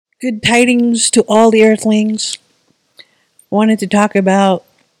Good tidings to all the earthlings. Wanted to talk about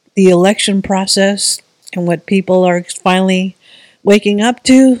the election process and what people are finally waking up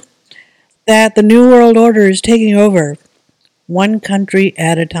to. That the New World Order is taking over, one country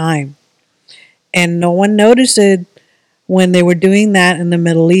at a time. And no one noticed it when they were doing that in the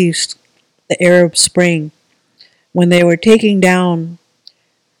Middle East, the Arab Spring, when they were taking down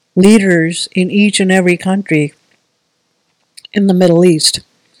leaders in each and every country in the Middle East.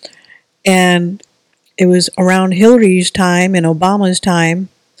 And it was around Hillary's time and Obama's time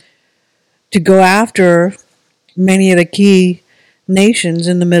to go after many of the key nations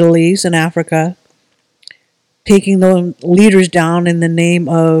in the Middle East and Africa, taking the leaders down in the name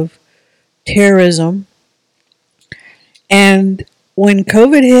of terrorism. And when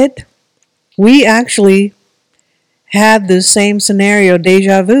COVID hit, we actually had the same scenario,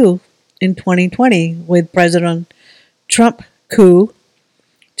 deja vu, in 2020 with President Trump coup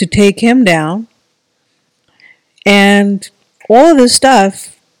to take him down. And all of this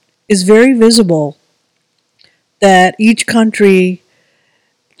stuff is very visible, that each country,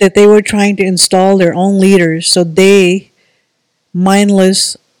 that they were trying to install their own leaders, so they,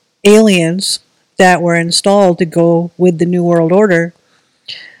 mindless aliens that were installed to go with the New World Order,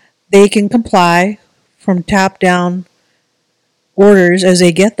 they can comply from top-down orders as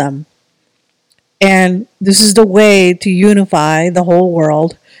they get them. And this is the way to unify the whole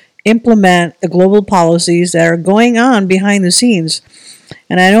world, implement the global policies that are going on behind the scenes.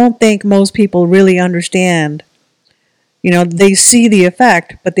 And I don't think most people really understand. They see the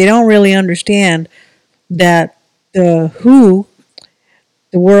effect, but they don't really understand that the WHO,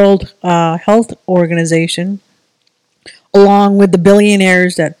 the World Health Organization, along with the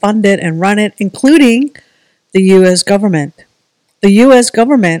billionaires that fund it and run it, including the U.S. government. The U.S.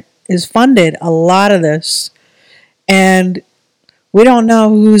 government has funded a lot of this, and we don't know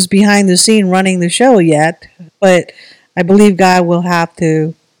who's behind the scene running the show yet, but I believe God will have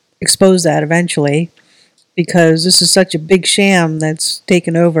to expose that eventually, because this is such a big sham that's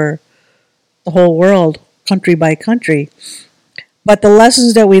taken over the whole world, country by country. But the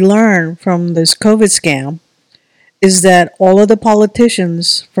lessons that we learn from this COVID scam is that all of the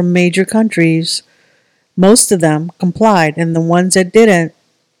politicians from major countries, most of them complied, and the ones that didn't,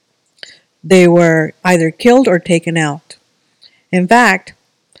 they were either killed or taken out. In fact,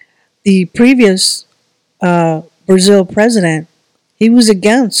 the previous Brazil president, he was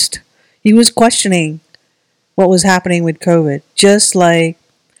questioning what was happening with COVID, just like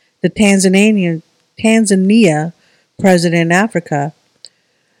the Tanzania president in Africa,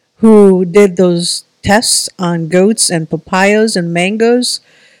 who did those tests on goats and papayas and mangoes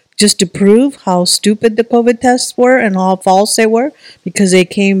just to prove how stupid the COVID tests were and how false they were, because they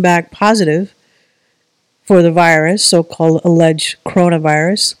came back positive for the virus, so-called alleged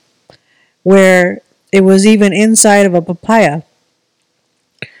coronavirus, where it was even inside of a papaya.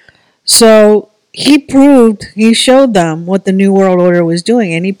 So he showed them what the New World Order was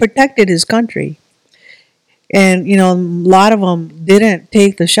doing, and he protected his country. And, a lot of them didn't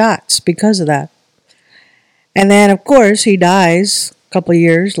take the shots because of that. And then, of course, he dies a couple of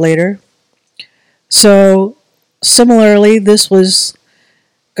years later. So, similarly, this was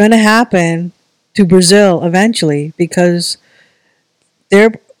going to happen to Brazil eventually, because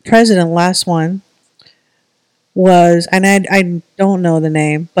their president, last one, was, and I don't know the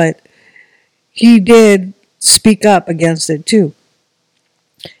name, but he did speak up against it too.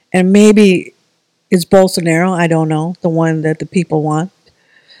 And maybe it's Bolsonaro, I don't know, the one that the people want.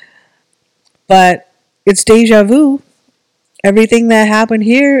 But it's deja vu. Everything that happened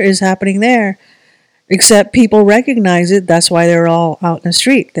here is happening there, except people recognize it. That's why they're all out in the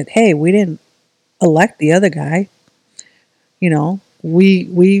street, that, hey, we didn't elect the other guy.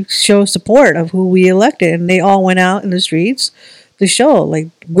 We show support of who we elected, and they all went out in the streets to show, like,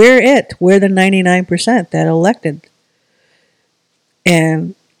 we're the 99% that elected.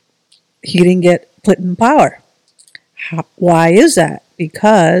 And he didn't get put in power. Why is that?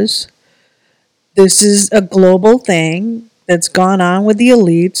 Because this is a global thing that's gone on with the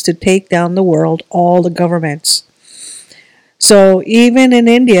elites to take down the world, all the governments. So even in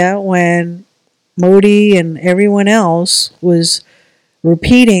India, when Modi and everyone else was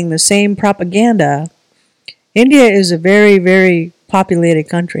repeating the same propaganda, India is a very, very populated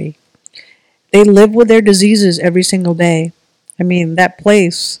country. They live with their diseases every single day. I mean, that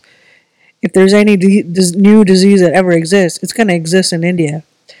place, if there's any new disease that ever exists, it's going to exist in India,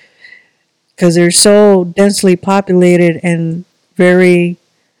 because they're so densely populated and very,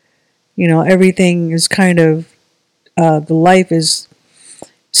 everything is kind of, the life is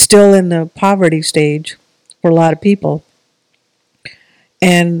still in the poverty stage for a lot of people.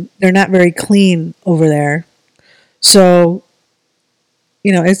 and they're not very clean over there. So,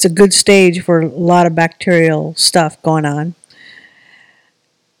 it's a good stage for a lot of bacterial stuff going on.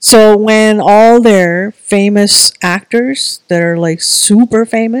 So when all their famous actors that are like super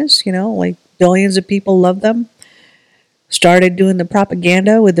famous, like billions of people love them, started doing the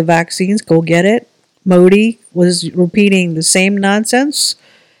propaganda with the vaccines, go get it. Modi was repeating the same nonsense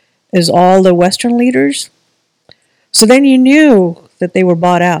as all the Western leaders. So then you knew that they were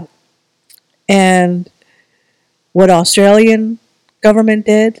bought out. And what Australian government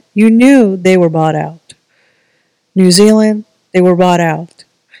did, you knew they were bought out. New Zealand, they were bought out.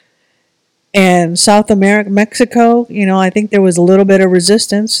 And South America, Mexico, I think there was a little bit of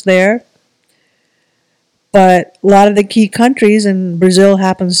resistance there. But a lot of the key countries, and Brazil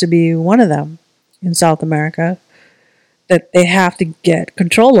happens to be one of them in South America, that they have to get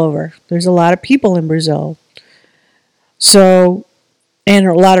control over. There's a lot of people in Brazil. So, and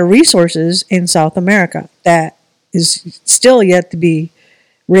a lot of resources in South America that is still yet to be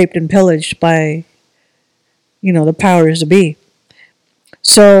raped and pillaged by, the powers to be.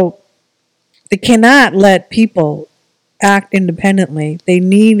 So, they cannot let people act independently. They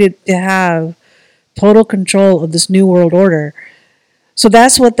needed to have total control of this new world order. So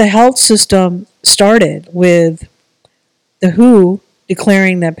that's what the health system started with the WHO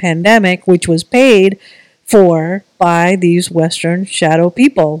declaring the pandemic, which was paid for by these Western shadow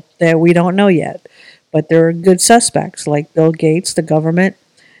people that we don't know yet. But they're good suspects like Bill Gates, the government,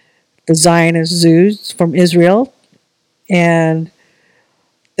 the Zionist Jews from Israel, and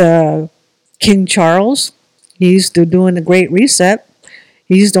the King Charles. He's doing the Great Reset.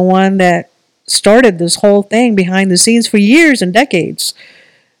 He's the one that started this whole thing behind the scenes for years and decades,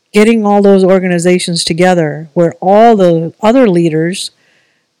 getting all those organizations together where all the other leaders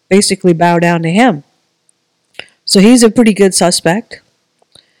basically bow down to him. So he's a pretty good suspect.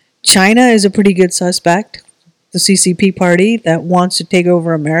 China is a pretty good suspect. The CCP party that wants to take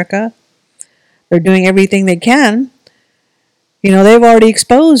over America. They're doing everything they can. They've already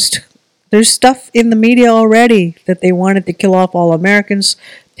exposed. There's stuff in the media already that they wanted to kill off all Americans,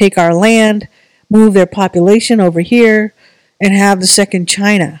 take our land, move their population over here, and have the second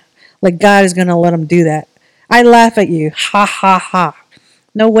China. Like God is going to let them do that. I laugh at you. Ha, ha, ha.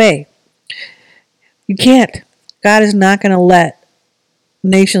 No way. You can't. God is not going to let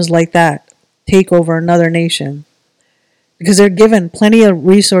nations like that take over another nation. Because they're given plenty of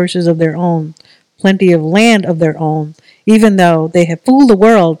resources of their own, plenty of land of their own, even though they have fooled the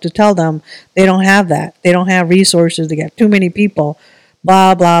world to tell them they don't have that. They don't have resources. They got too many people.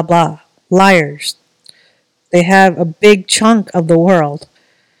 Blah, blah, blah. Liars. They have a big chunk of the world.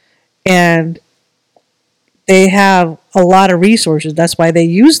 And they have a lot of resources. That's why they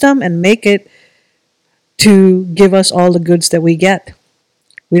use them and make it to give us all the goods that we get.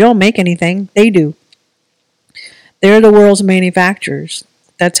 We don't make anything. They do. They're the world's manufacturers.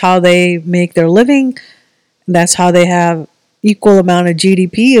 That's how they make their living. That's how they have equal amount of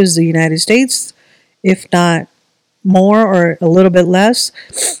GDP as the United States, if not more or a little bit less.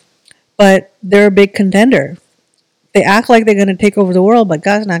 But they're a big contender. They act like they're going to take over the world, but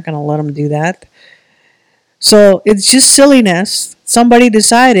God's not going to let them do that. So it's just silliness. Somebody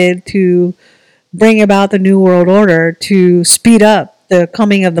decided to bring about the New World Order to speed up the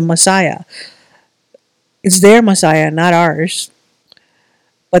coming of the Messiah. It's their Messiah, not ours.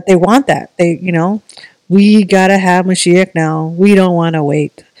 But they want that. We got to have Mashiach now. We don't want to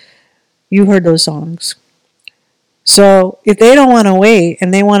wait. You heard those songs. So if they don't want to wait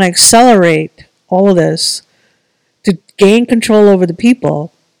and they want to accelerate all of this to gain control over the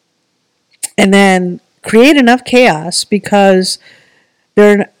people and then create enough chaos because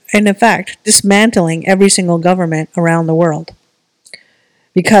they're in effect dismantling every single government around the world.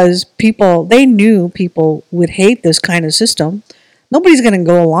 Because they knew people would hate this kind of system. Nobody's going to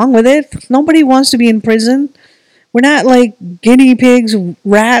go along with it. Nobody wants to be in prison. We're not like guinea pigs,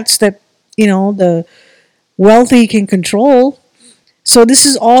 rats that, the wealthy can control. So this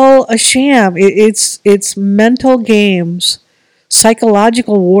is all a sham. It's mental games,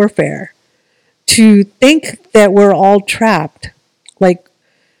 psychological warfare to think that we're all trapped, like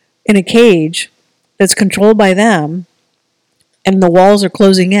in a cage that's controlled by them and the walls are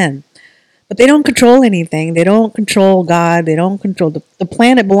closing in. But they don't control anything. They don't control God. They don't control the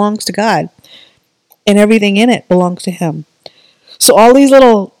planet belongs to God. And everything in it belongs to Him. So all these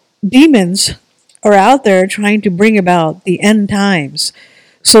little demons are out there trying to bring about the end times.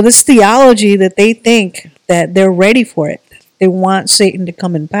 So this theology that they think that they're ready for it. They want Satan to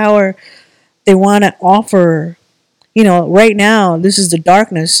come in power. They want to offer, right now, this is the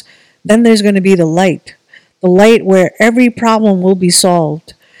darkness. Then there's going to be the light. the light where every problem will be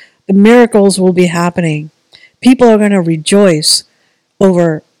solved. The miracles will be happening. People are going to rejoice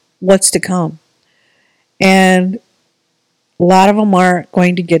over what's to come. And a lot of them are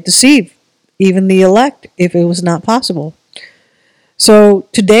going to get deceived, even the elect, if it was not possible. So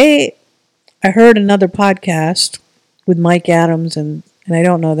today, I heard another podcast with Mike Adams, and I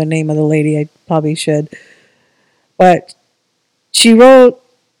don't know the name of the lady, I probably should. But she wrote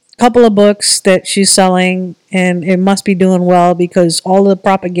a couple of books that she's selling, and it must be doing well because all the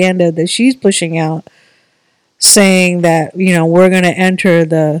propaganda that she's pushing out, saying that, we're going to enter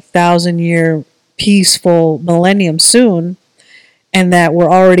the 1,000-year peaceful millennium soon, and that we're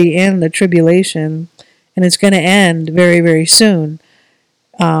already in the tribulation, and it's going to end very, very soon,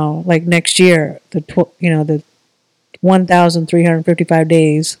 like next year, the 1,355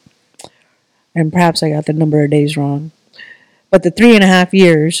 days, and perhaps I got the number of days wrong, but the 3.5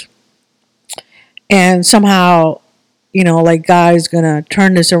 years, and somehow, like God's going to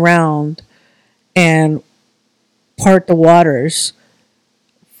turn this around and part the waters,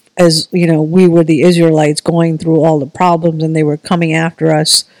 as we were the Israelites going through all the problems and they were coming after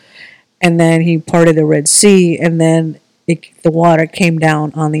us, and then he parted the Red Sea, and then the water came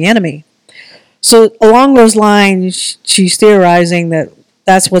down on the enemy. So along those lines, she's theorizing that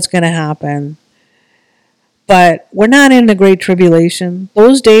that's what's going to happen. But we're not in the Great Tribulation.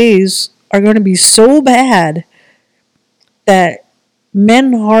 Those days are going to be so bad that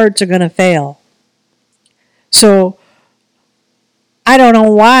men's hearts are going to fail. So I don't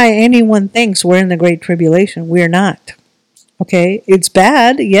know why anyone thinks we're in the Great Tribulation. We're not. Okay? It's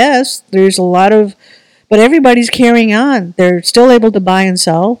bad, yes. There's a lot of... But everybody's carrying on. They're still able to buy and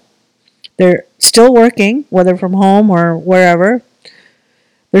sell. They're still working, whether from home or wherever.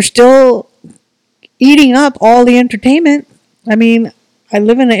 They're still eating up all the entertainment. I mean, I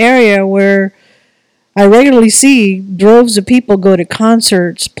live in an area where I regularly see droves of people go to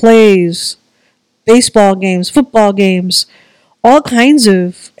concerts, plays, baseball games, football games, all kinds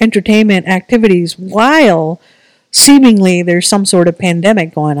of entertainment activities while seemingly there's some sort of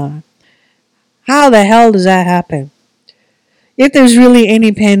pandemic going on. How the hell does that happen? If there's really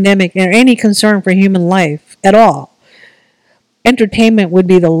any pandemic or any concern for human life at all, entertainment would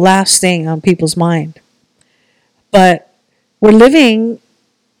be the last thing on people's mind. But we're living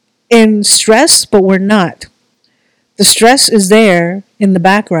in stress, but we're not. The stress is there in the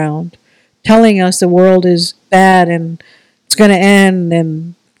background, telling us the world is bad and it's going to end,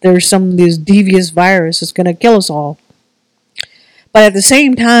 and there's this devious virus that's going to kill us all. But at the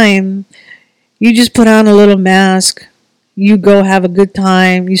same time, you just put on a little mask, you go have a good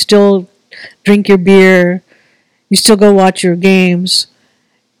time, you still drink your beer, you still go watch your games,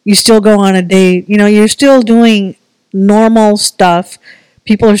 you still go on a date, you're still doing normal stuff.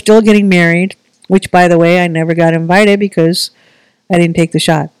 People are still getting married, which, by the way, I never got invited because I didn't take the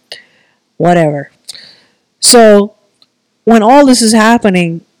shot. Whatever. So, when all this is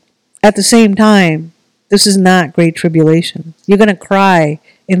happening at the same time, this is not Great Tribulation. You're going to cry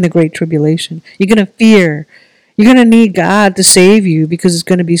in the Great Tribulation. You're going to fear. You're going to need God to save you because it's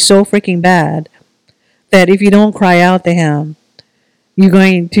going to be so freaking bad that if you don't cry out to Him, you're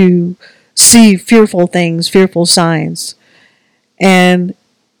going to see fearful things, fearful signs. And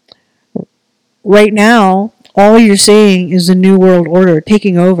right now, all you're seeing is the New World Order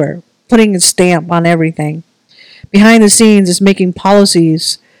taking over, putting its stamp on everything. Behind the scenes, it's making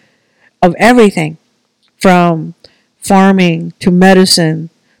policies of everything, from farming to medicine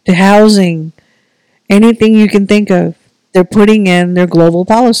to housing, anything you can think of. They're putting in their global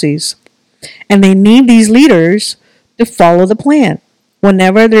policies. And they need these leaders to follow the plan.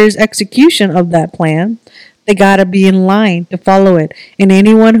 Whenever there's execution of that plan, they got to be in line to follow it. And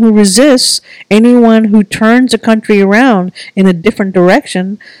anyone who resists, anyone who turns the country around in a different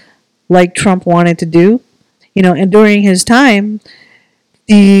direction, like Trump wanted to do, and during his time,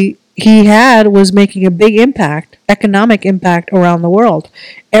 he was making a big impact, economic impact around the world.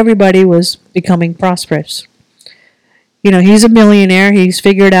 Everybody was becoming prosperous. He's a millionaire,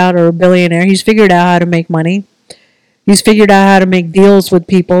 or a billionaire, he's figured out how to make money. He's figured out how to make deals with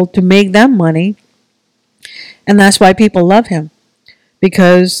people to make them money. And that's why people love him,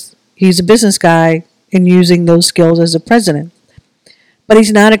 because he's a business guy and using those skills as a president. But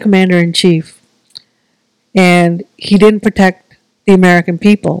he's not a commander-in-chief. And he didn't protect the American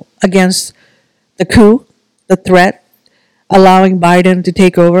people against the coup, the threat, allowing Biden to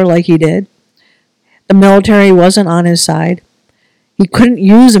take over like he did. The military wasn't on his side. He couldn't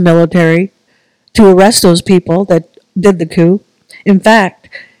use the military to arrest those people that did the coup. In fact,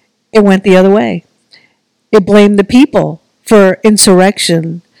 it went the other way. It blamed the people for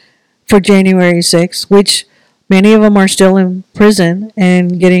insurrection for January 6th, which Many of them are still in prison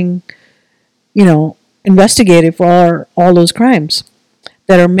and getting, investigated for all those crimes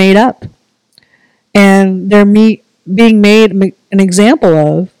that are made up. And they're being made an example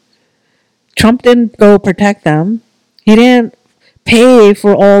of. Trump didn't go protect them. He didn't pay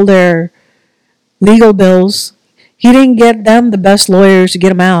for all their legal bills. He didn't get them the best lawyers to get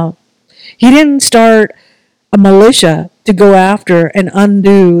them out. He didn't start a militia to go after and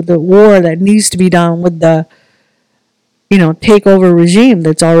undo the war that needs to be done with the, takeover regime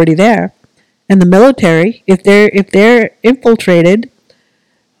that's already there. And the military, if they're infiltrated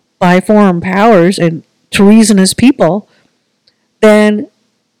by foreign powers and treasonous people, then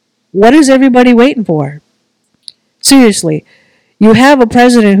what is everybody waiting for? Seriously, you have a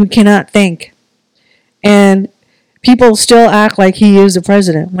president who cannot think, and people still act like he is the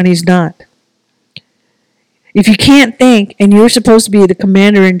president when he's not. If you can't think and you're supposed to be the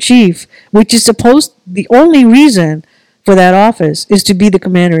commander-in-chief, which is the only reason for that office is to be the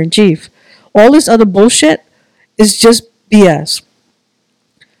commander-in-chief. All this other bullshit is just BS.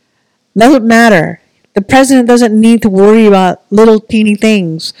 Doesn't matter. The president doesn't need to worry about little teeny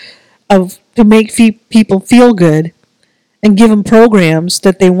things to make people feel good and give them programs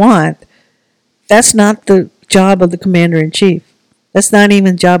that they want. That's not the job of the commander-in-chief. That's not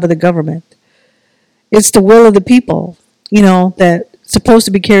even the job of the government. It's the will of the people, that's supposed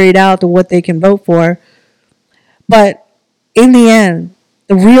to be carried out to what they can vote for. But in the end,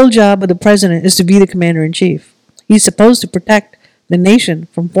 the real job of the president is to be the commander-in-chief. He's supposed to protect the nation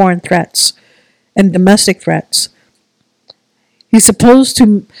from foreign threats and domestic threats. He's supposed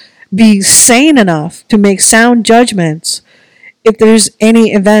to be sane enough to make sound judgments if there's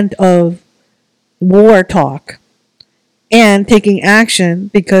any event of war talk and taking action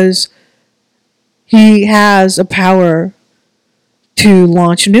because he has a power to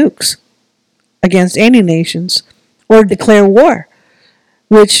launch nukes against any nations or declare war,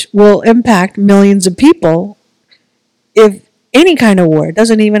 which will impact millions of people. If any kind of war, it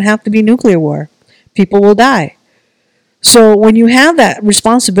doesn't even have to be nuclear war, people will die. So when you have that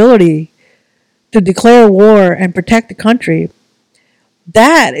responsibility to declare war and protect the country,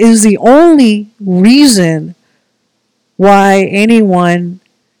 that is the only reason why anyone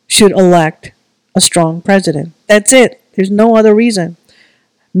should elect a strong president. That's it. There's no other reason.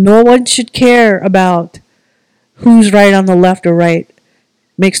 No one should care about who's right on the left or right.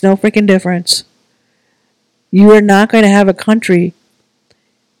 Makes no freaking difference. You are not going to have a country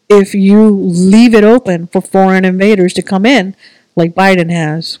if you leave it open for foreign invaders to come in like Biden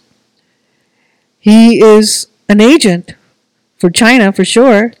has. He is an agent for China for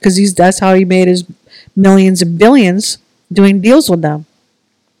sure, because that's how he made his millions and billions, doing deals with them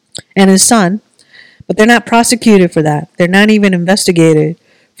and his son. But they're not prosecuted for that. They're not even investigated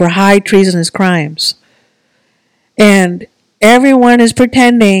for high treasonous crimes. And everyone is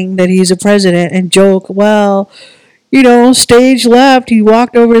pretending that he's a president and joke, well, stage left, he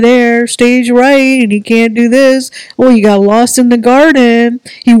walked over there, stage right, and he can't do this. Oh, he got lost in the garden.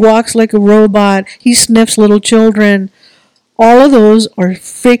 He walks like a robot. He sniffs little children. All of those are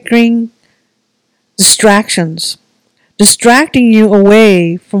freaking distractions, distracting you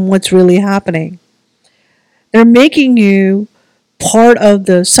away from what's really happening. They're making you part of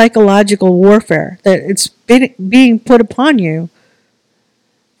the psychological warfare that it's being put upon you,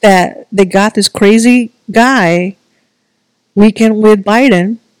 that they got this crazy guy weekend with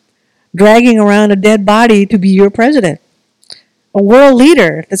Biden dragging around a dead body to be your president. A world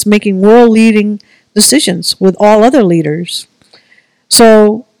leader that's making world-leading decisions with all other leaders.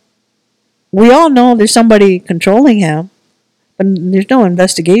 So we all know there's somebody controlling him, but there's no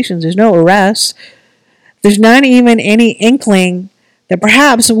investigations, there's no arrests. There's not even any inkling that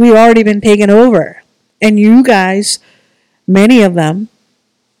perhaps we've already been taken over. And you guys, many of them,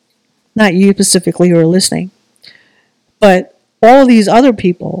 not you specifically who are listening, but all these other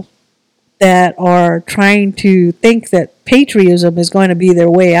people that are trying to think that patriotism is going to be their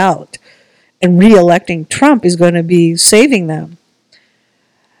way out and re-electing Trump is going to be saving them.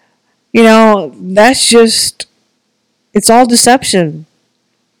 That's just, it's all deception.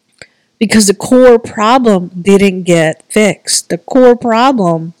 Because the core problem didn't get fixed. The core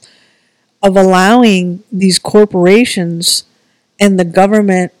problem of allowing these corporations and the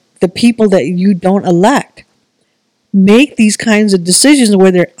government, the people that you don't elect, make these kinds of decisions where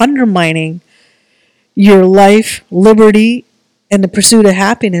they're undermining your life, liberty, and the pursuit of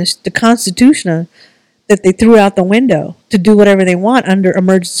happiness, the Constitution that they threw out the window to do whatever they want under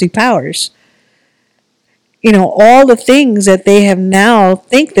emergency powers. All the things that they have now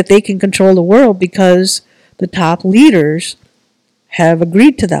think that they can control the world because the top leaders have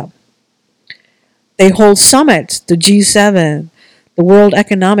agreed to them. They hold summits, the G7, the World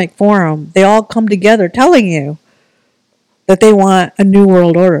Economic Forum. They all come together telling you that they want a new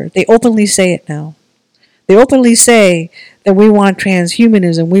world order. They openly say it now. They openly say that we want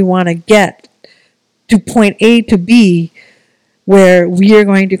transhumanism. We want to get to point A to B where we are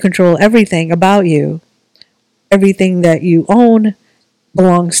going to control everything about you. Everything that you own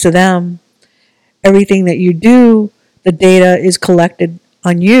belongs to them. Everything that you do, the data is collected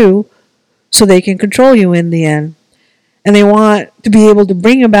on you so they can control you in the end. And they want to be able to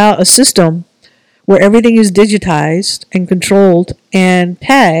bring about a system where everything is digitized and controlled and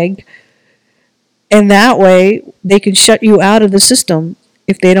tagged. And that way they can shut you out of the system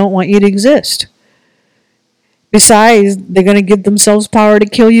if they don't want you to exist. Besides, they're going to give themselves power to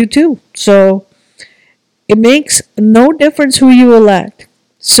kill you too. So it makes no difference who you elect.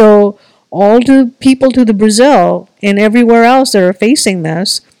 So all the people to the Brazil and everywhere else that are facing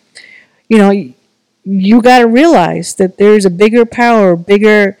this, you got to realize that there's a bigger power,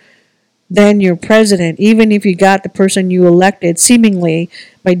 bigger than your president, even if you got the person you elected seemingly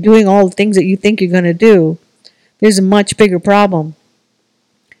by doing all the things that you think you're going to do. There's a much bigger problem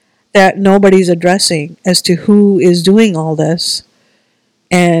that nobody's addressing as to who is doing all this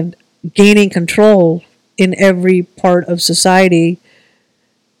and gaining control in every part of society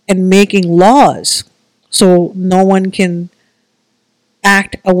and making laws so no one can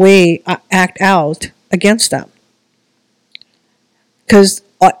act out against them. Because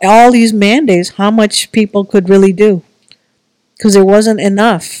all these mandates, how much people could really do? Because there wasn't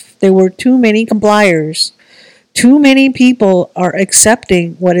enough. There were too many compliers. Too many people are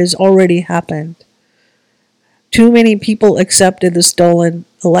accepting what has already happened. Too many people accepted the stolen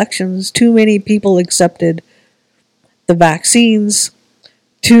elections. Too many people accepted the vaccines.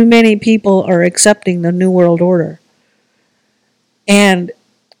 Too many people are accepting the New World Order. And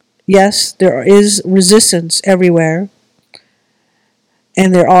yes, there is resistance everywhere.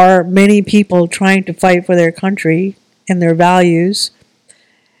 And there are many people trying to fight for their country and their values.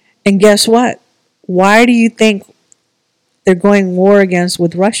 And guess what? Why do you think they're going war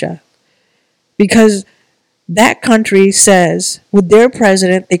with Russia? Because that country says, with their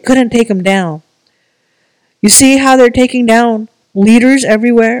president, they couldn't take him down. You see how they're taking down leaders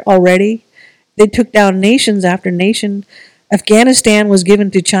everywhere already? They took down nations after nation. Afghanistan was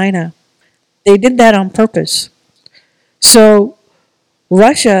given to China. They did that on purpose. So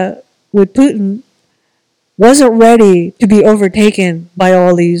Russia, with Putin, wasn't ready to be overtaken by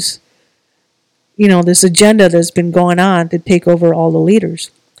all these, this agenda that's been going on to take over all the leaders.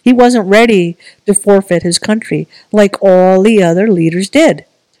 He wasn't ready to forfeit his country like all the other leaders did.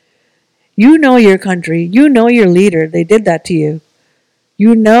 You know your country. You know your leader. They did that to you.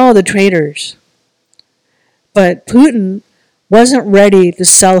 You know the traitors. But Putin wasn't ready to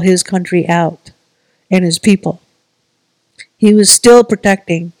sell his country out and his people. He was still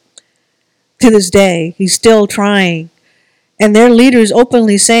protecting. To this day, he's still trying. And their leaders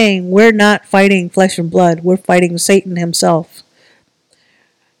openly saying, we're not fighting flesh and blood. We're fighting Satan himself.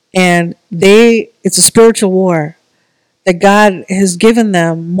 And it's a spiritual war. That God has given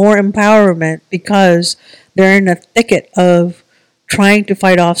them more empowerment because they're in a thicket of trying to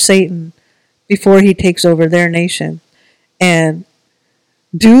fight off Satan before he takes over their nation and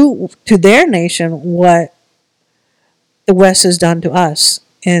do to their nation what the West has done to us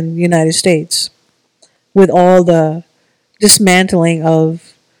in the United States with all the dismantling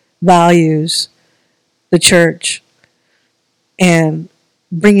of values, the church, and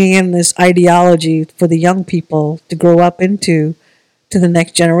bringing in this ideology for the young people to grow up into to the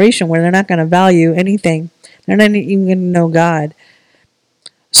next generation where they're not going to value anything. They're not even going to know God.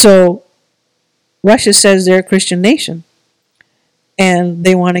 So Russia says they're a Christian nation and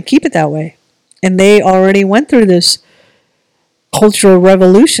they want to keep it that way. And they already went through this cultural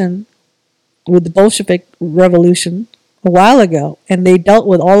revolution with the Bolshevik revolution a while ago. And they dealt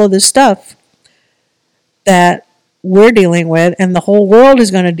with all of this stuff that we're dealing with and the whole world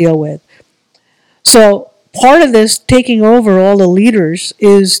is going to deal with. So part of this taking over all the leaders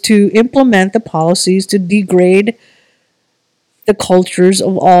is to implement the policies to degrade the cultures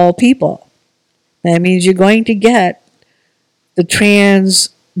of all people. That means you're going to get the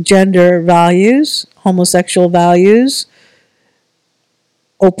transgender values, homosexual values,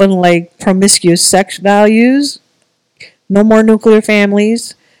 open promiscuous sex values, no more nuclear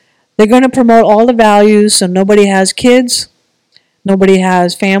families. They're going to promote all the values so nobody has kids, nobody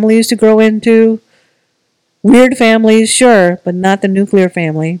has families to grow into. Weird families, sure, but not the nuclear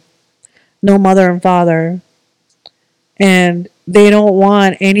family. No mother and father. And they don't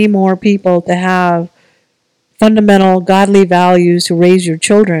want any more people to have fundamental godly values to raise your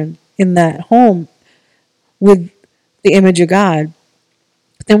children in that home with the image of God.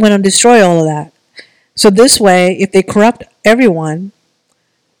 They want to destroy all of that. So this way, if they corrupt everyone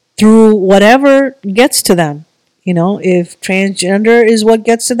through whatever gets to them, if transgender is what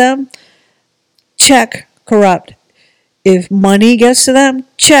gets to them, check, corrupt. If money gets to them,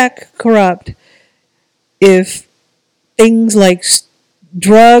 check, corrupt. If things like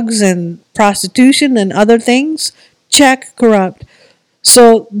drugs and prostitution and other things, check, corrupt.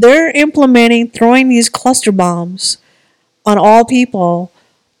 So they're implementing throwing these cluster bombs on all people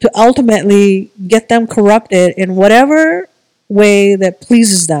to ultimately get them corrupted in whatever way that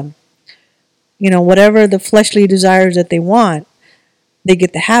pleases them. Whatever the fleshly desires that they want, they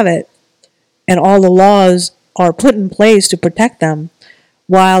get to have it. And all the laws are put in place to protect them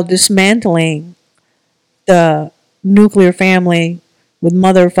while dismantling the nuclear family with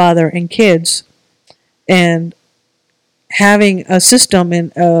mother, father, and kids, and having a system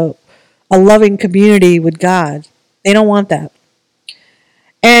and a loving community with God. They don't want that.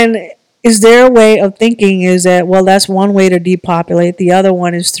 And is their way of thinking is that, well, that's one way to depopulate. The other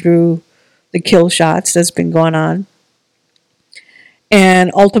one is through the kill shots that's been going on.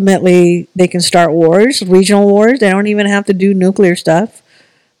 And ultimately, they can start wars, regional wars. They don't even have to do nuclear stuff.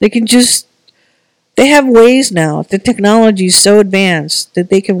 They have ways now. The technology is so advanced that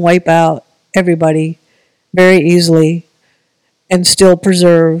they can wipe out everybody very easily and still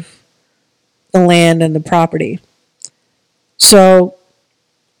preserve the land and the property. So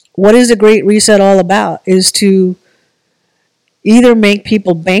what is the Great Reset all about? Is to either make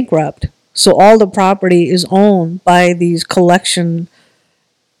people bankrupt, so all the property is owned by these collection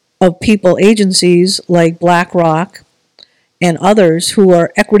of people agencies like BlackRock and others who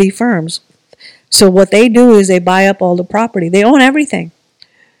are equity firms. So what they do is they buy up all the property. They own everything.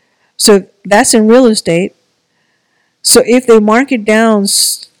 So that's in real estate. So if they mark it down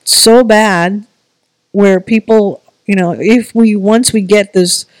so bad where people, once we get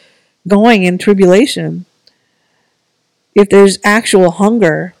this going in tribulation, if there's actual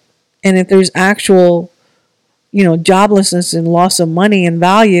hunger and if there's actual, joblessness and loss of money and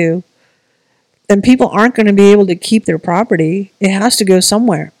value, then people aren't going to be able to keep their property. It has to go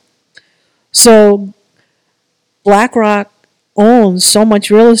somewhere. So BlackRock owns so much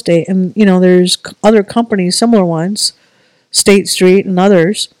real estate, and there's other companies, similar ones, State Street and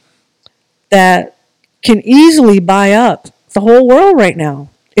others, that can easily buy up the whole world right now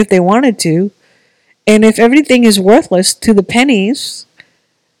if they wanted to. And if everything is worthless to the pennies,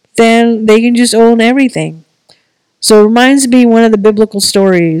 then they can just own everything. So it reminds me of one of the biblical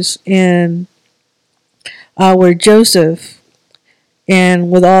stories in where Joseph, and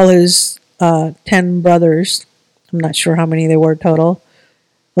with all his 10 brothers, I'm not sure how many there were total,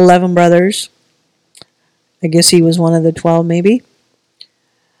 11 brothers. I guess he was one of the 12 maybe.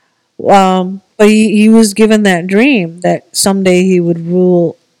 But he was given that dream that someday he would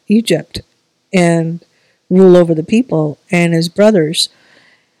rule Egypt and rule over the people and his brothers.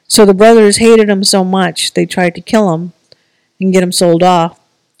 So the brothers hated him so much, they tried to kill him and get him sold off.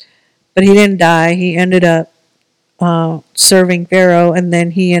 But he didn't die. He ended up serving Pharaoh, and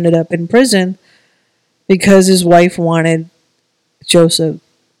then he ended up in prison because his wife wanted Joseph,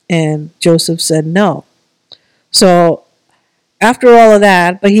 and Joseph said no. So after all of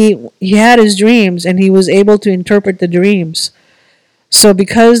that, but he had his dreams, and he was able to interpret the dreams. So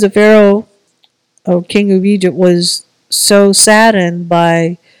because the Pharaoh, or king of Egypt, was so saddened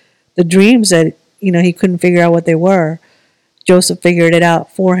by the dreams that he couldn't figure out what they were, Joseph figured it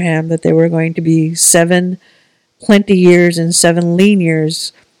out for him, that they were going to be 7 plenty years and 7 lean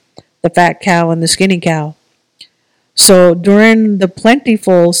years, the fat cow and the skinny cow. So during the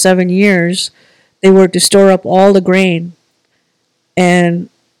plentiful 7 years, they were to store up all the grain and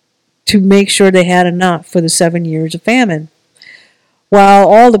to make sure they had enough for the 7 years of famine. While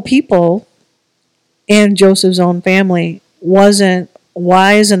all the people and Joseph's own family wasn't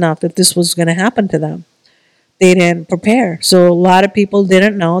wise enough that this was going to happen to them. They didn't prepare. So a lot of people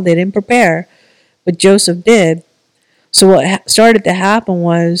didn't know. They didn't prepare. But Joseph did. So what started to happen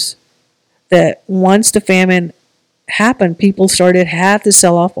was that once the famine happened, people had to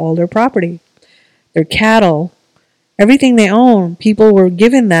sell off all their property, their cattle, everything they owned. People were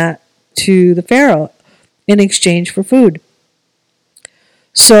giving that to the Pharaoh in exchange for food.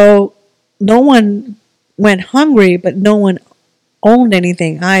 So no one went hungry, but no one owned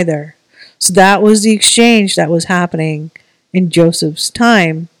anything either. So that was the exchange that was happening in Joseph's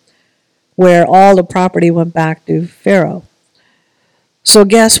time, where all the property went back to Pharaoh. So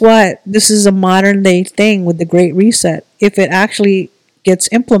guess what? This is a modern day thing with the Great Reset. If it actually gets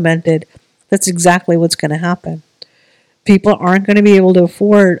implemented, that's exactly what's going to happen. People aren't going to be able to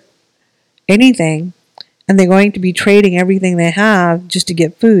afford anything, and they're going to be trading everything they have just to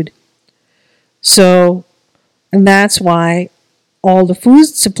get food. So, and that's why all the food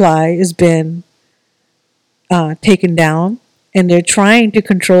supply has been taken down, and they're trying to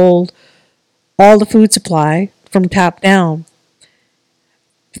control all the food supply from top down.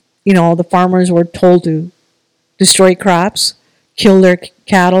 The farmers were told to destroy crops, kill their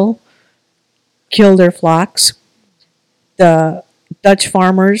cattle, kill their flocks. The Dutch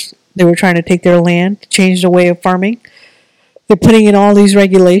farmers, they were trying to take their land, change the way of farming. They're putting in all these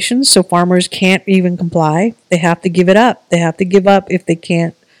regulations so farmers can't even comply. They have to give it up. They have to give up if they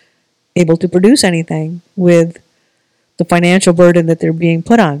can't able to produce anything with the financial burden that they're being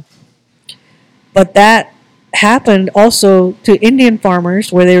put on. But that happened also to Indian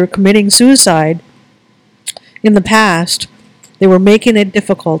farmers where they were committing suicide in the past. They were making it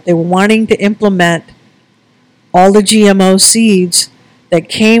difficult. They were wanting to implement all the GMO seeds that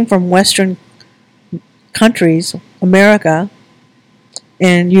came from Western countries, America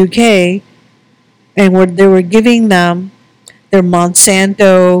and UK, and they were giving them their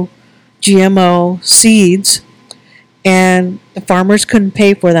Monsanto GMO seeds, and the farmers couldn't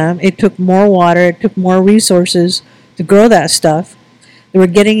pay for them. It took more water, it took more resources to grow that stuff. They were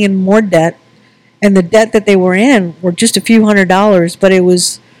getting in more debt, and the debt that they were in were just a few $100s, but it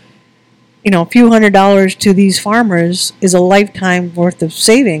was, a few $100s to these farmers is a lifetime worth of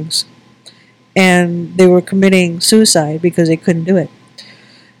savings. And they were committing suicide because they couldn't do it.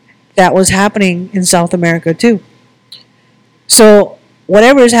 That was happening in South America too. So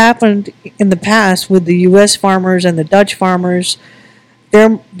whatever has happened in the past with the U.S. farmers and the Dutch farmers,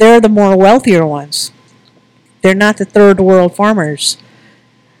 they're the more wealthier ones. They're not the third world farmers.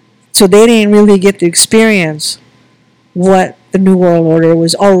 So they didn't really get to experience what the New World Order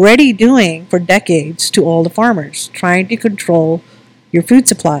was already doing for decades to all the farmers, trying to control your food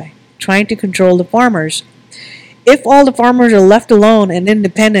supply, trying to control the farmers. If all the farmers are left alone and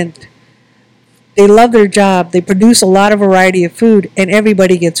independent, they love their job, they produce a lot of variety of food, and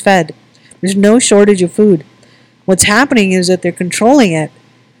everybody gets fed. There's no shortage of food. What's happening is that they're controlling it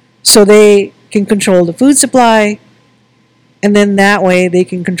so they can control the food supply, and then that way they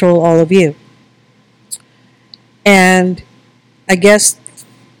can control all of you. And I guess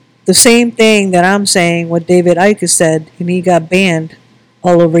the same thing that I'm saying, what David Icke has said, and he got banned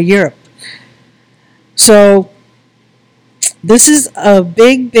all over Europe. So this is a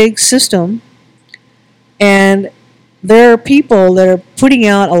big, big system, and there are people that are putting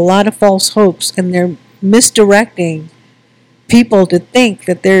out a lot of false hopes, and they're misdirecting people to think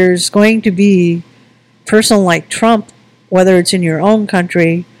that there's going to be a person like Trump, whether it's in your own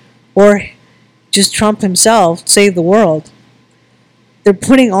country or just Trump himself, save the world. They're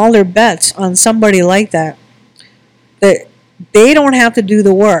putting all their bets on somebody like that. That they don't have to do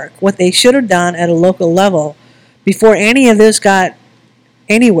the work, what they should have done at a local level before any of this got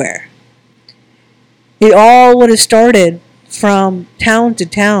anywhere. It all would have started from town to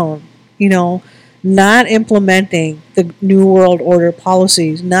town, not implementing the New World Order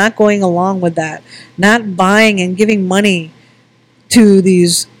policies, not going along with that, not buying and giving money to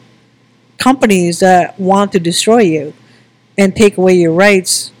these companies that want to destroy you and take away your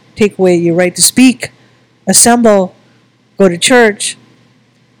rights, take away your right to speak, assemble, go to church.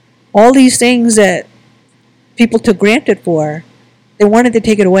 All these things that people took granted for, they wanted to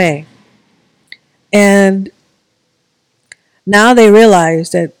take it away. And now they realize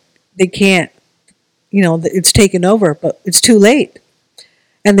that they can't, that it's taken over, but it's too late.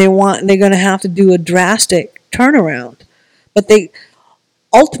 And they're going to have to do a drastic turnaround. But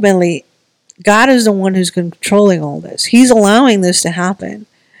ultimately, God is the one who's controlling all this. He's allowing this to happen.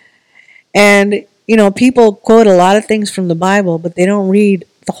 And, people quote a lot of things from the Bible, but they don't read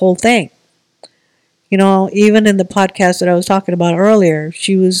the whole thing. Even in the podcast that I was talking about earlier,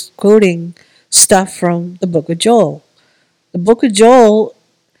 she was quoting stuff from the book of Joel. The book of Joel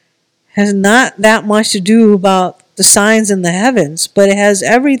has not that much to do about the signs in the heavens, but it has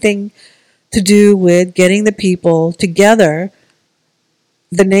everything to do with getting the people together,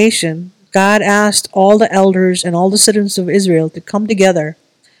 the nation. God asked all the elders and all the citizens of Israel to come together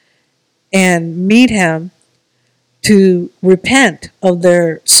and meet him to repent of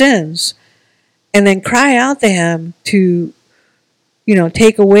their sins and then cry out to him to,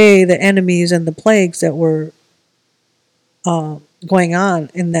 take away the enemies and the plagues that were going on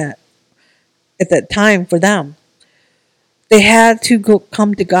at that time for them. They had to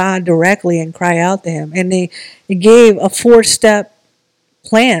come to God directly and cry out to him. And they gave a 4-step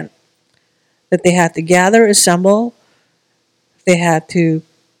plan that they had to gather, assemble, they had to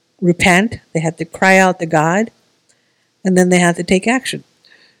repent, they had to cry out to God, and then they had to take action.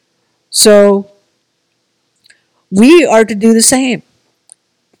 So We are to do the same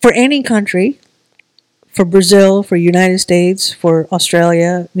for any country, for Brazil, for United States, for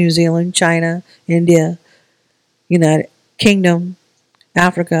Australia, New Zealand, China, India, United Kingdom,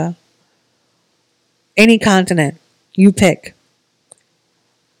 Africa, any continent you pick.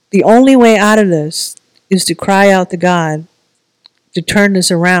 The only way out of this is to cry out to God to turn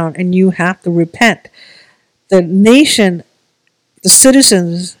this around, and you have to repent. The nation, the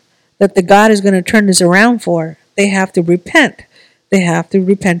citizens that the God is going to turn this around for, they have to repent. They have to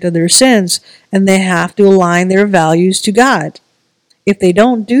repent of their sins, and they have to align their values to God. If they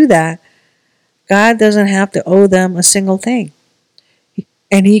don't do that, God doesn't have to owe them a single thing.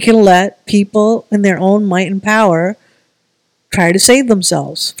 And He can let people in their own might and power try to save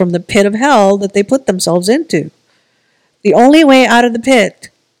themselves from the pit of hell that they put themselves into. The only way out of the pit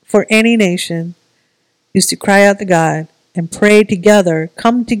for any nation is to cry out to God and pray together,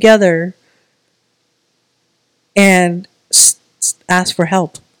 come together, and ask for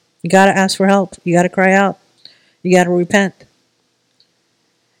help. You got to ask for help. You got to cry out. You got to repent.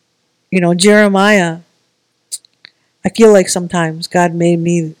 Jeremiah, I feel like sometimes God made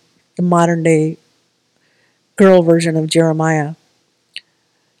me the modern day girl version of Jeremiah.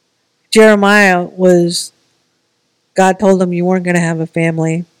 Jeremiah was, God told him you weren't going to have a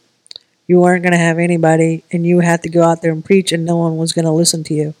family. You weren't going to have anybody, and you had to go out there and preach, and no one was going to listen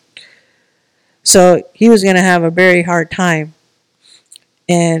to you. So he was going to have a very hard time,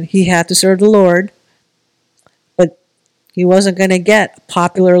 and he had to serve the Lord, but he wasn't going to get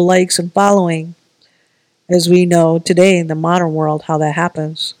popular likes and following, as we know today in the modern world how that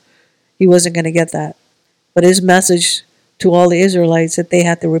happens. He wasn't going to get that. But his message to all the Israelites that they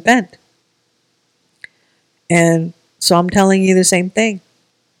had to repent. And so I'm telling you the same thing.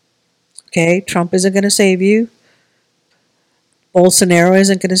 Okay, Trump isn't going to save you. Bolsonaro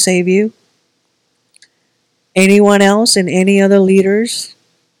isn't going to save you. Anyone else and any other leaders,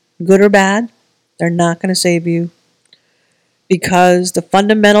 good or bad, they're not going to save you. Because the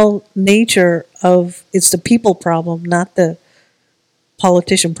fundamental nature of it's the people problem, not the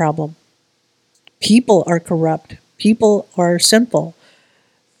politician problem. People are corrupt. People are sinful.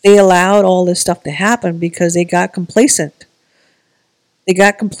 They allowed all this stuff to happen because they got complacent. They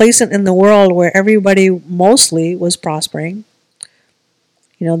got complacent in the world where everybody mostly was prospering.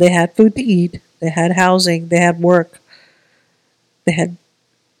 They had food to eat. They had housing. They had work. They had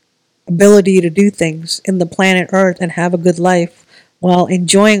ability to do things in the planet Earth and have a good life while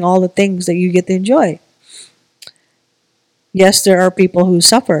enjoying all the things that you get to enjoy. Yes, there are people who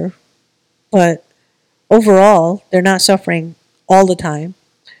suffer, but overall, they're not suffering all the time.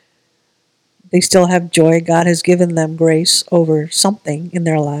 They still have joy. God has given them grace over something in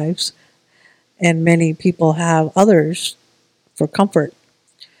their lives. And many people have others for comfort.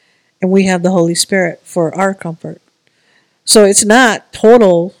 And we have the Holy Spirit for our comfort. So it's not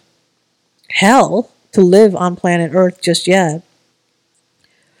total hell to live on planet Earth just yet.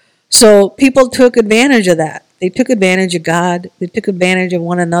 So people took advantage of that. They took advantage of God. They took advantage of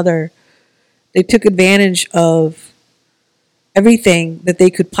one another. They took advantage of everything that they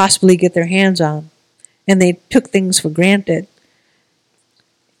could possibly get their hands on. And they took things for granted.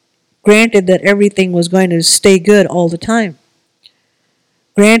 Granted that everything was going to stay good all the time.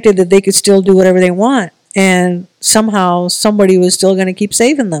 Granted that they could still do whatever they want. And somehow somebody was still going to keep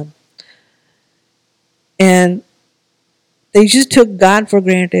saving them. And they just took God for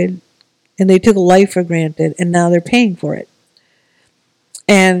granted. And they took life for granted. And now they're paying for it.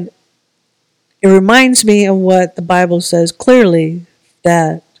 And it reminds me of what the Bible says clearly,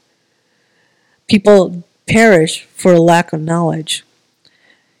 that people perish for a lack of knowledge.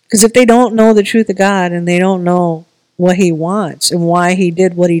 Because if they don't know the truth of God and they don't know what He wants and why He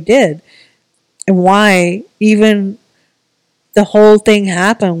did what He did, and why even the whole thing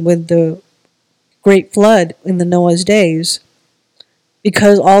happened with the great flood in the Noah's days,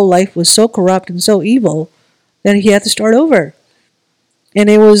 because all life was so corrupt and so evil that He had to start over. And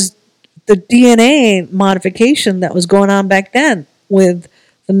it was the DNA modification that was going on back then with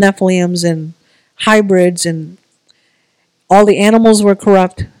the Nephilims and hybrids, and all the animals were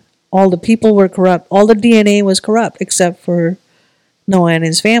corrupt, all the people were corrupt, all the DNA was corrupt except for Noah and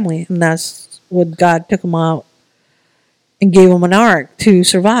his family. And that's what God took them out and gave them an ark to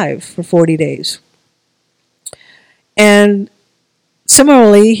survive for 40 days. And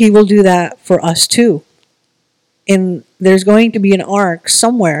similarly, He will do that for us too. And there's going to be an ark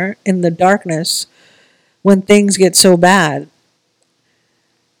somewhere in the darkness when things get so bad.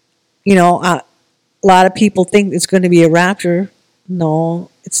 A lot of people think it's going to be a rapture. No,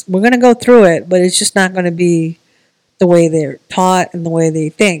 we're going to go through it, but it's just not going to be the way they're taught and the way they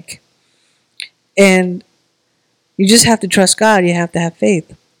think. And You just have to trust God. You have to have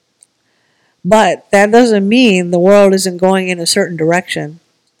faith. But that doesn't mean the world isn't going in a certain direction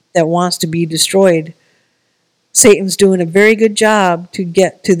that wants to be destroyed. Satan's doing a very good job to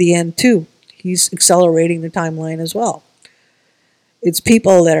get to the end too. He's accelerating the timeline as well. It's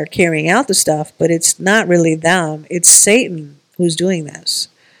people that are carrying out the stuff, but it's not really them. It's Satan who's doing this.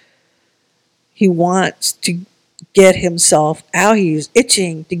 He wants to get himself out. He's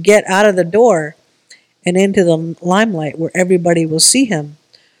itching to get out of the door and into the limelight where everybody will see him.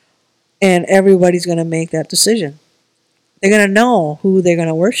 And everybody's going to make that decision. They're going to know who they're going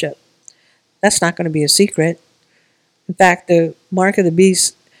to worship. That's not going to be a secret. In fact, the mark of the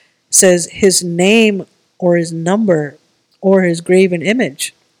beast says his name or his number or his graven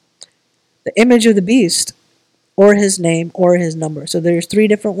image. The image of the beast or his name or his number. So there's 3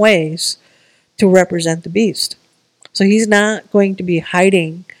 different ways to represent the beast. So he's not going to be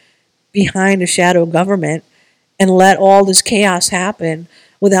hiding behind a shadow government and let all this chaos happen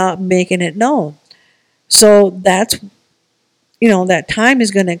without making it known. So that's, that time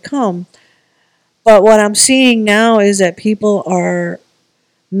is going to come. But what I'm seeing now is that people are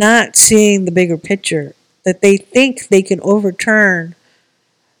not seeing the bigger picture, that they think they can overturn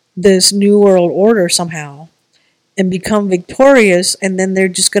this new world order somehow and become victorious, and then they're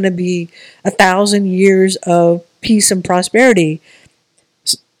just going to be 1,000 years of peace and prosperity,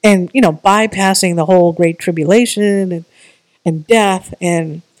 and bypassing the whole great tribulation and death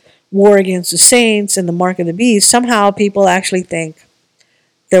and war against the saints and the mark of the beast. Somehow people actually think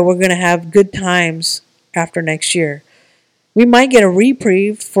that we're going to have good times after next year. We might get a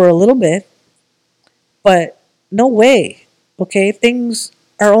reprieve for a little bit, but no way. Okay, things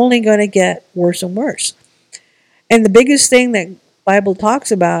are only going to get worse and worse. And the biggest thing that Bible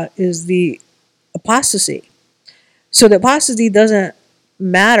talks about is the apostasy. So the apostasy doesn't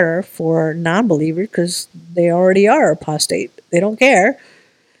matter for non-believers because they already are apostate. They don't care.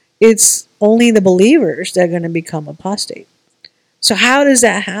 It's only the believers that are going to become apostate. So how does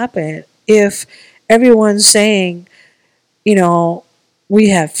that happen if everyone's saying, we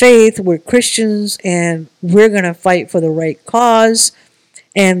have faith, we're Christians, and we're going to fight for the right cause,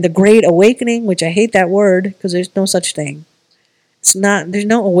 and the Great Awakening, which I hate that word because there's no such thing. There's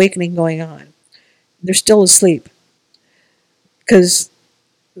no awakening going on. They're still asleep. Because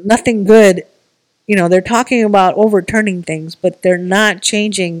nothing good, they're talking about overturning things, but they're not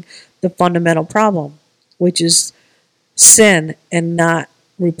changing the fundamental problem, which is sin and not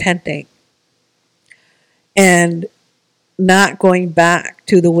repenting and not going back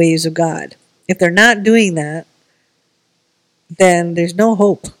to the ways of God. If they're not doing that, then there's no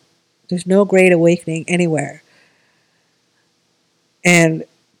hope. There's no great awakening anywhere. And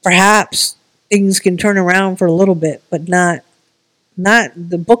perhaps things can turn around for a little bit, but not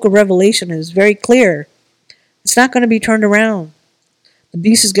the book of Revelation is very clear. It's not going to be turned around. The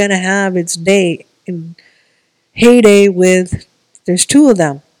beast is going to have its day in heyday with, there's 2 of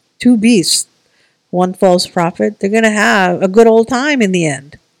them, 2 beasts, 1 false prophet. They're going to have a good old time in the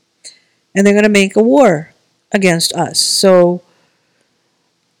end. And they're going to make a war against us. So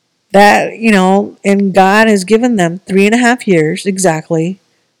that, and God has given them 3.5 years exactly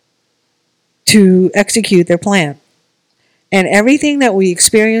to execute their plan. And everything that we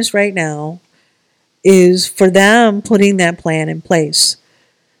experience right now is for them putting that plan in place.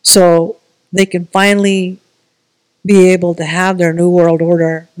 So they can finally be able to have their new world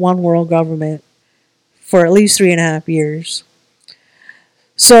order, one world government, for at least 3.5 years.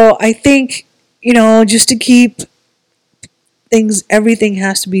 So I think, just to keep everything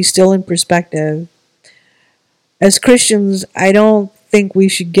has to be still in perspective. As Christians, I don't think we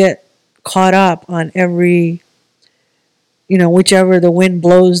should get caught up on every, whichever the wind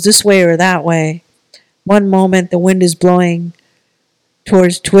blows this way or that way. One moment the wind is blowing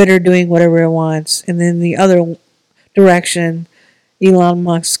towards Twitter doing whatever it wants, and then the other direction, Elon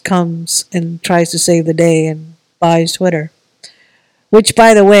Musk comes and tries to save the day and buys Twitter. Which,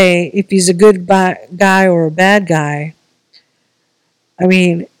 by the way, if he's a good guy or a bad guy, I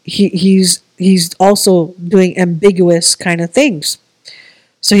mean, he's also doing ambiguous kind of things.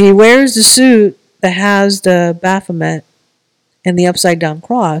 So he wears the suit that has the Baphomet and the upside down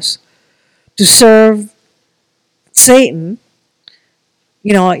cross to serve Satan.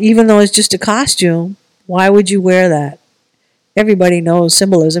 Even though it's just a costume, why would you wear that? Everybody knows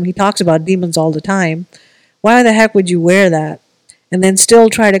symbolism. He talks about demons all the time. Why the heck would you wear that? And then still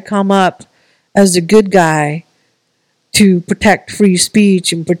try to come up as the good guy to protect free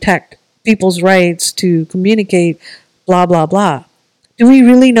speech and protect people's rights to communicate, blah, blah, blah. Do we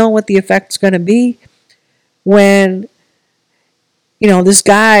really know what the effect's going to be when this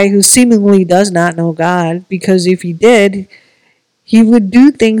guy who seemingly does not know God, because if he did, he would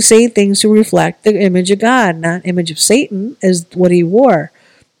do things, say things to reflect the image of God, not image of Satan, as what he wore.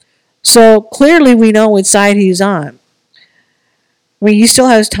 So clearly we know which side he's on. I mean, he still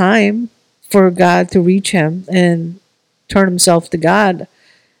has time for God to reach him and turn himself to God.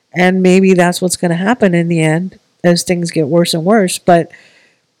 And maybe that's what's going to happen in the end as things get worse and worse. But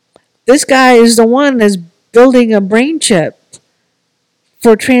this guy is the one that's building a brain chip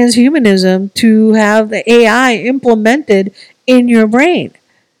for transhumanism to have the AI implemented in your brain.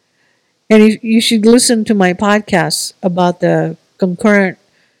 And you should listen to my podcast about the concurrent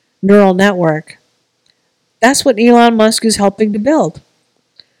neural network. That's what Elon Musk is helping to build.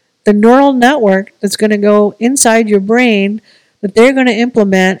 The neural network that's going to go inside your brain that they're going to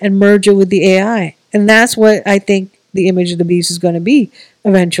implement and merge it with the AI. And that's what I think the image of the beast is going to be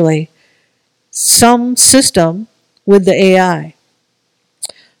eventually. Some system with the AI.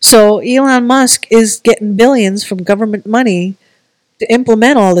 So Elon Musk is getting billions from government money to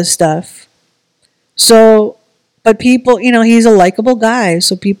implement all this stuff. So, but people, he's a likable guy.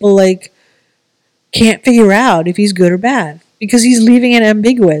 So people can't figure out if he's good or bad because he's leaving it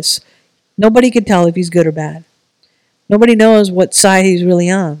ambiguous. Nobody can tell if he's good or bad. Nobody knows what side he's really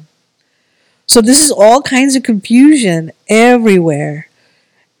on. So this is all kinds of confusion everywhere.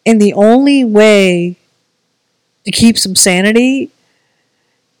 And the only way to keep some sanity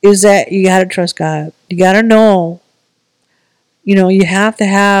is that you got to trust God. You got to know, you have to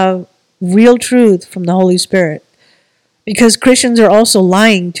have real truth from the Holy Spirit. Because Christians are also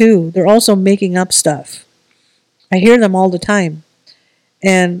lying too. They're also making up stuff. I hear them all the time.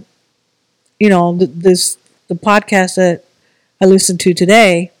 And, the podcast that I listened to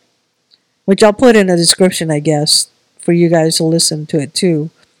today, which I'll put in a description, I guess, for you guys to listen to it too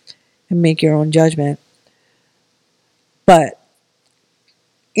and make your own judgment. But,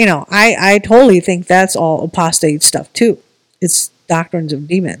 I totally think that's all apostate stuff too. It's doctrines of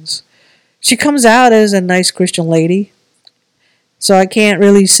demons. She comes out as a nice Christian lady. So I can't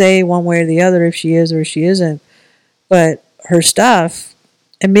really say one way or the other if she is or she isn't. But her stuff,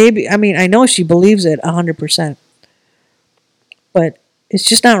 and I know she believes it 100%. But it's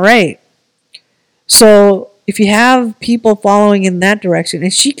just not right. So if you have people following in that direction,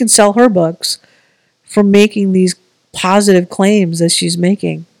 and she can sell her books for making these positive claims that she's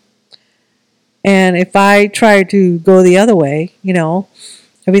making. And if I try to go the other way,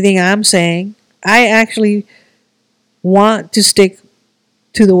 everything I'm saying, I actually want to stick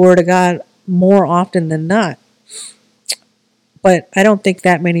to the Word of God more often than not. But I don't think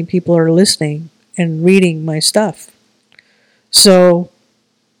that many people are listening and reading my stuff. So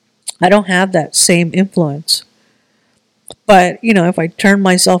I don't have that same influence. But, if I turn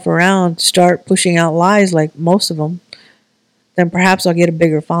myself around, start pushing out lies like most of them, then perhaps I'll get a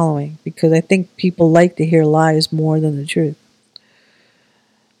bigger following. Because I think people like to hear lies more than the truth.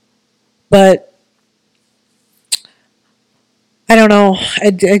 But I don't know.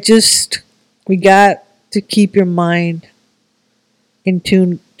 We got to keep your mind in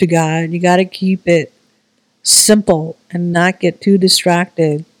tune to God. You got to keep it simple and not get too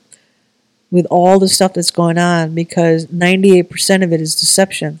distracted with all the stuff that's going on because 98% of it is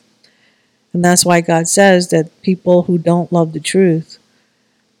deception. And that's why God says that people who don't love the truth,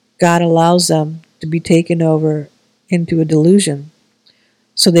 God allows them to be taken over into a delusion.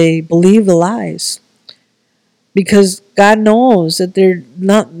 So they believe the lies. Because God knows that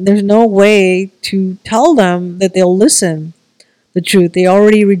there's no way to tell them that they'll listen the truth. They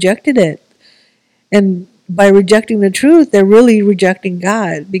already rejected it. And by rejecting the truth, they're really rejecting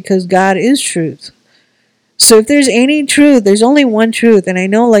God because God is truth. So if there's any truth, there's only one truth. And I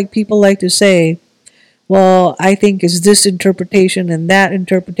know people like to say, well, I think it's this interpretation and that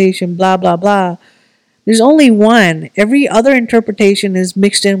interpretation, blah, blah, blah. There's only one. Every other interpretation is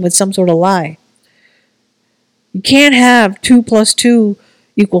mixed in with some sort of lie. You can't have 2 + 2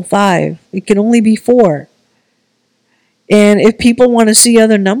 = 5. It can only be 4. And if people want to see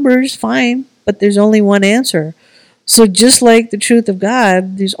other numbers, fine. But there's only one answer. So just like the truth of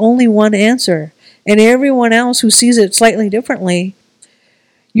God, there's only one answer. And everyone else who sees it slightly differently,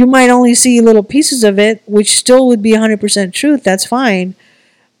 you might only see little pieces of it, which still would be 100% truth. That's fine.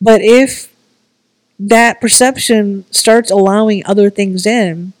 But if that perception starts allowing other things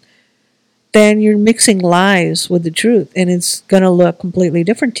in, then you're mixing lies with the truth, and it's going to look completely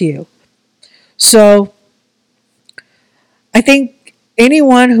different to you. So I think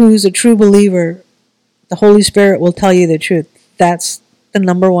anyone who's a true believer, the Holy Spirit will tell you the truth. That's the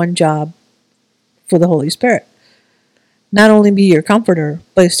number one job for the Holy Spirit. Not only be your comforter,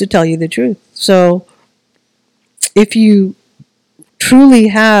 but it's to tell you the truth. So if you truly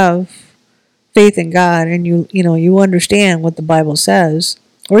have faith in God and you understand what the Bible says,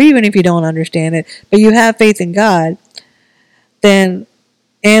 or even if you don't understand it, but you have faith in God, then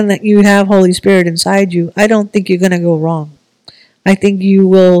and that you have Holy Spirit inside you, I don't think you're going to go wrong. I think you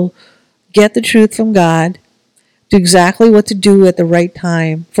will get the truth from God, do exactly what to do at the right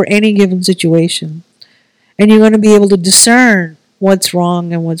time for any given situation, and you're going to be able to discern what's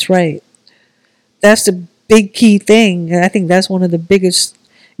wrong and what's right. That's the big key thing. I think that's one of the biggest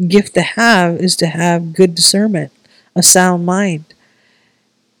gifts to have, is to have good discernment, a sound mind,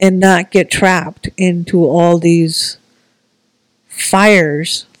 and not get trapped into all these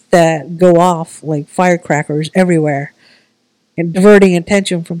fires that go off like firecrackers everywhere and diverting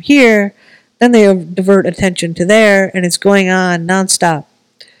attention from here. Then they divert attention to there, and it's going on nonstop.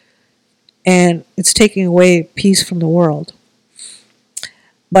 And it's taking away peace from the world.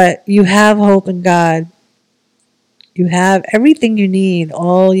 But you have hope in God. You have everything you need.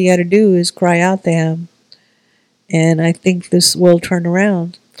 All you got to do is cry out to Him. And I think this will turn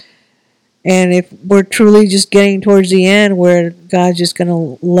around. And if we're truly just getting towards the end where God's just going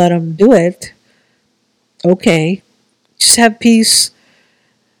to let them do it, okay. Just have peace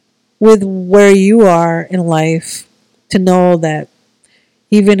with where you are in life, to know that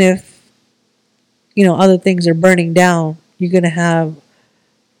even if, other things are burning down, you're going to have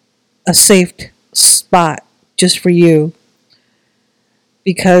a safe spot just for you.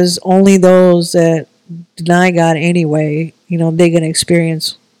 Because only those that deny God anyway, they're going to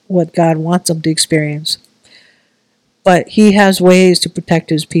experience what God wants them to experience. But He has ways to protect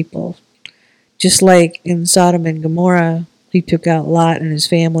His people. Just like in Sodom and Gomorrah, He took out Lot and his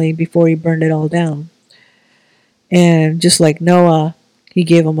family before He burned it all down. And just like Noah, He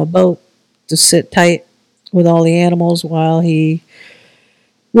gave him a boat to sit tight with all the animals while He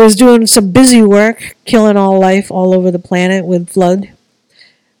was doing some busy work, killing all life all over the planet with flood,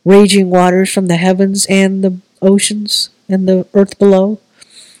 raging waters from the heavens and the oceans and the earth below.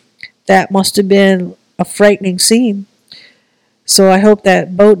 That must have been a frightening scene. So I hope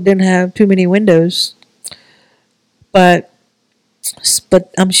that boat didn't have too many windows. But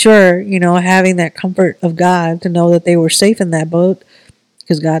I'm sure, having that comfort of God to know that they were safe in that boat,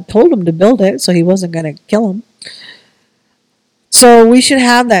 because God told them to build it, so He wasn't going to kill them. So we should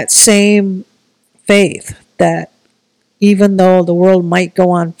have that same faith that even though the world might go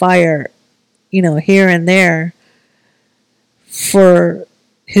on fire, here and there, for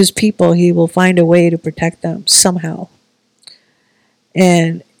His people, He will find a way to protect them somehow.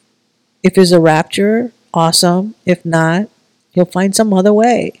 And if there's a rapture, awesome. If not, He'll find some other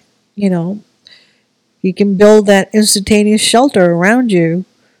way. He can build that instantaneous shelter around you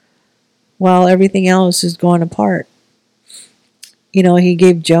while everything else is going apart. He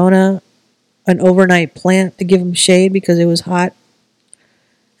gave Jonah an overnight plant to give him shade because it was hot,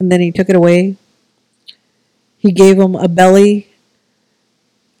 and then He took it away. He gave him a belly,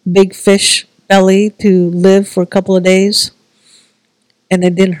 big fish belly, to live for a couple of days, and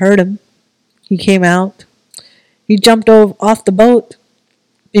it didn't hurt him. He came out. He jumped off the boat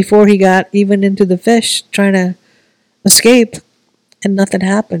before he got even into the fish, trying to escape, and nothing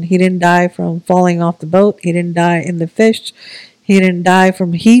happened. He didn't die from falling off the boat. He didn't die in the fish. He didn't die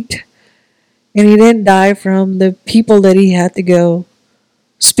from heat. And he didn't die from the people that he had to go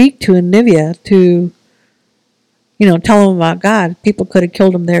speak to in Nineveh to, tell them about God. People could have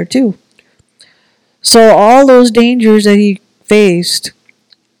killed him there too. So all those dangers that he faced,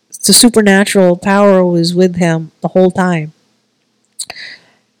 the supernatural power was with him the whole time.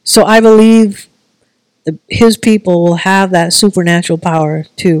 So I believe His people will have that supernatural power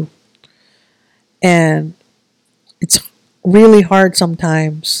too. And it's really hard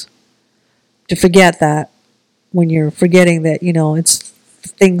sometimes to forget that, when you're forgetting that, it's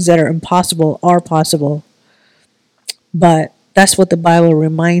things that are impossible are possible. But that's what the Bible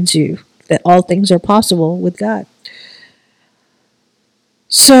reminds you, that all things are possible with God.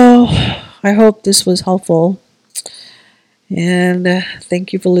 So I hope this was helpful. And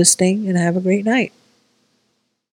thank you for listening, and have a great night.